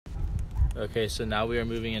Okay, so now we are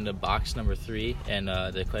moving into box number 3, and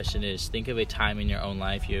the question is, think of a time in your own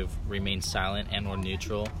life you have remained silent and or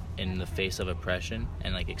neutral in the face of oppression,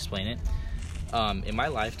 and like explain it. In my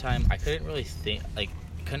lifetime, I couldn't really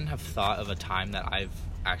couldn't have thought of a time that I've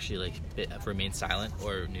actually remained silent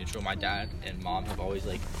or neutral. My dad and mom have always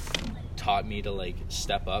like taught me to like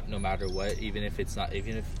step up no matter what, even if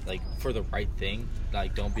like for the right thing,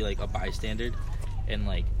 like don't be like a bystander. And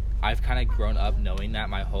like I've kind of grown up knowing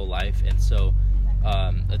that my whole life. And so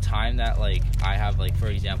a time that like I have, like for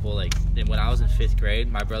example, like when I was in 5th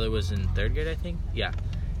grade, my brother was in 3rd grade, I think, yeah,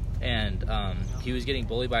 and he was getting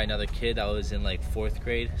bullied by another kid that was in like 4th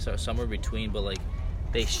grade, so somewhere between, but like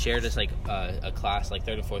they shared this like a class, like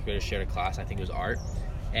 3rd and 4th graders shared a class, I think it was art.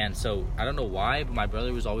 And so I don't know why, but my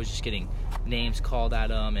brother was always just getting names called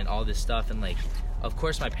at him and all this stuff. And like, of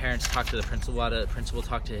course my parents talked to the principal about it, the principal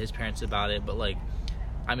talked to his parents about it, but like,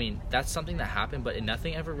 I mean, that's something that happened, but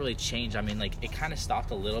nothing ever really changed. I mean, like, it kind of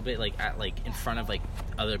stopped a little bit, like, at, like, in front of, like,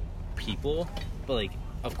 other people, but, like,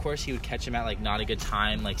 of course he would catch him at, like, not a good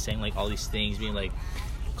time, like, saying, like, all these things, being, like,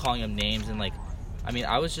 calling him names, and, like, I mean,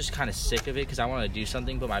 I was just kind of sick of it, because I wanted to do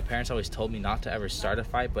something, but my parents always told me not to ever start a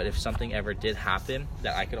fight, but if something ever did happen,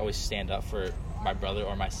 that I could always stand up for my brother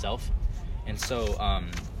or myself. And so,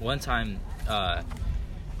 one time,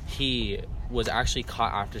 he was actually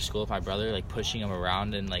caught after school with my brother, like pushing him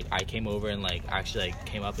around, and like I came over and like actually like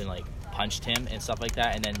came up and like punched him and stuff like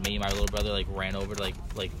that. And then me and my little brother like ran over to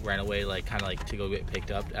like ran away, like kind of like to go get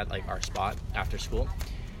picked up at like our spot after school.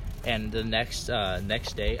 And the next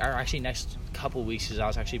day, or actually next couple weeks, because I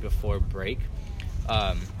was actually before break,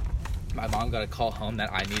 my mom got a call home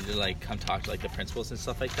that I needed to like come talk to like the principals and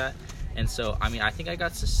stuff like that. And so I mean, I think I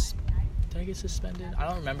got did I get suspended? I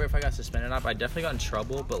don't remember if I got suspended or not, but I definitely got in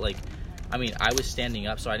trouble. But like, I mean, I was standing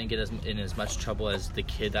up, so I didn't get in as much trouble as the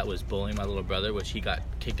kid that was bullying my little brother, which he got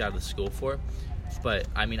kicked out of the school for. But,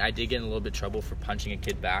 I mean, I did get in a little bit of trouble for punching a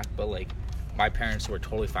kid back, but, like, my parents were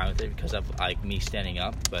totally fine with it because of, like, me standing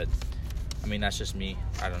up. But, I mean, that's just me.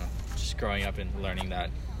 I don't know. Just growing up and learning that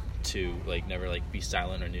to, like, never, like, be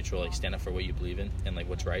silent or neutral, like, stand up for what you believe in and, like,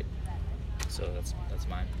 what's right. So that's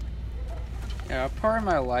mine. Yeah, a part of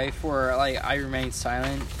my life where, like, I remained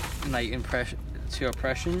silent and, like, to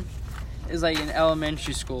oppression is like in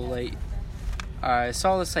elementary school. Like I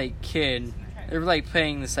saw this like kid, they were like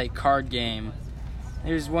playing this like card game.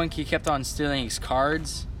 There's one kid kept on stealing his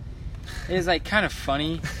cards. It was like kind of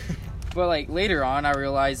funny, but like later on I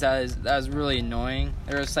realized that was really annoying.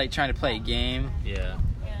 They were just like trying to play a game. Yeah.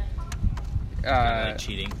 Kind of like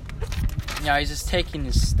cheating. Yeah, he's just taking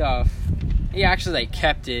his stuff. He actually like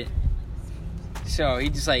kept it, so he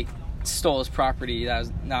just like stole his property. That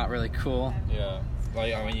was not really cool. Yeah.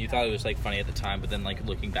 Like, I mean, you thought it was, like, funny at the time, but then, like,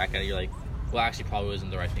 looking back at it, you're like, well, actually probably wasn't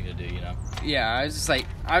the right thing to do, you know? Yeah, I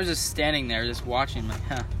was just standing there just watching, like,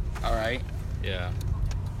 huh, alright. Yeah.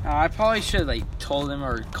 I probably should have, like, told him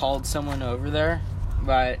or called someone over there,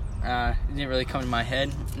 but it didn't really come to my head,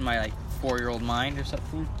 in my, like, 4-year-old mind or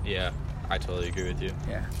something. Yeah, I totally agree with you.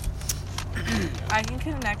 Yeah. I can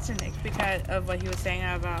connect to Nick because of what he was saying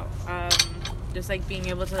about just, like, being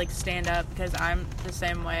able to, like, stand up, because I'm the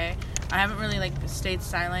same way. I haven't really, like, stayed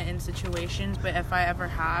silent in situations, but if I ever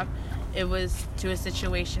have, it was to a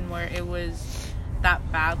situation where it was that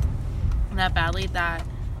badly that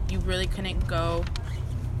you really couldn't go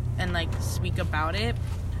and, like, speak about it.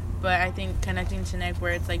 But I think connecting to Nick,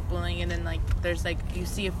 where it's, like, bullying, and then, like, there's, like, you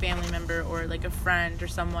see a family member or, like, a friend or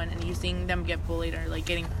someone, and you seeing them get bullied or, like,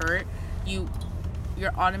 getting hurt,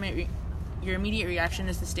 your immediate reaction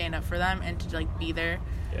is to stand up for them and to, like, be there.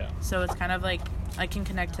 Yeah. So it's kind of, like, I can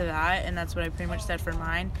connect to that, and that's what I pretty much said for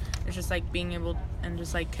mine. It's just, like, being able and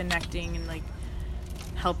just, like, connecting and, like,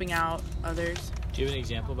 helping out others. Do you have an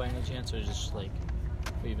example by any chance, or just, like,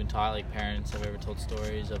 what you've been taught, like, parents have ever told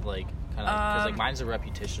stories of, like, kind of, because, like, mine's a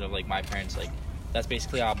repetition of, like, my parents, like, that's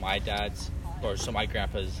basically how my dad's, or so my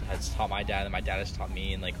grandpa has taught my dad, and my dad has taught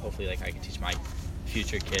me, and, like, hopefully, like, I can teach my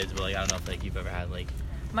future kids, but, like, I don't know if, like, you've ever had, like...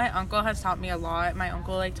 My uncle has taught me a lot. My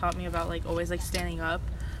uncle, like, taught me about, like, always, like, standing up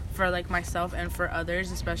for, like, myself and for others,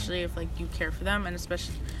 especially if, like, you care for them,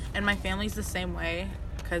 and my family's the same way,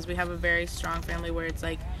 because we have a very strong family where it's,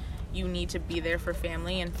 like, you need to be there for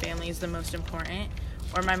family, and family is the most important.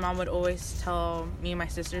 Or my mom would always tell me and my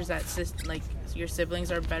sisters that, like, your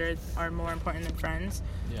siblings are more important than friends.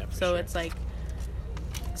 Yeah, for so sure. It's, like,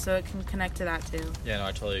 so it can connect to that, too. Yeah, no,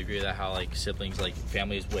 I totally agree that how, like, siblings, like,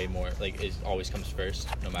 family is way more, like, it always comes first,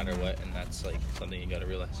 no matter what, and that's, like, something you gotta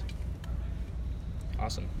realize.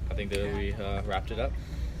 Awesome. I think that we wrapped it up.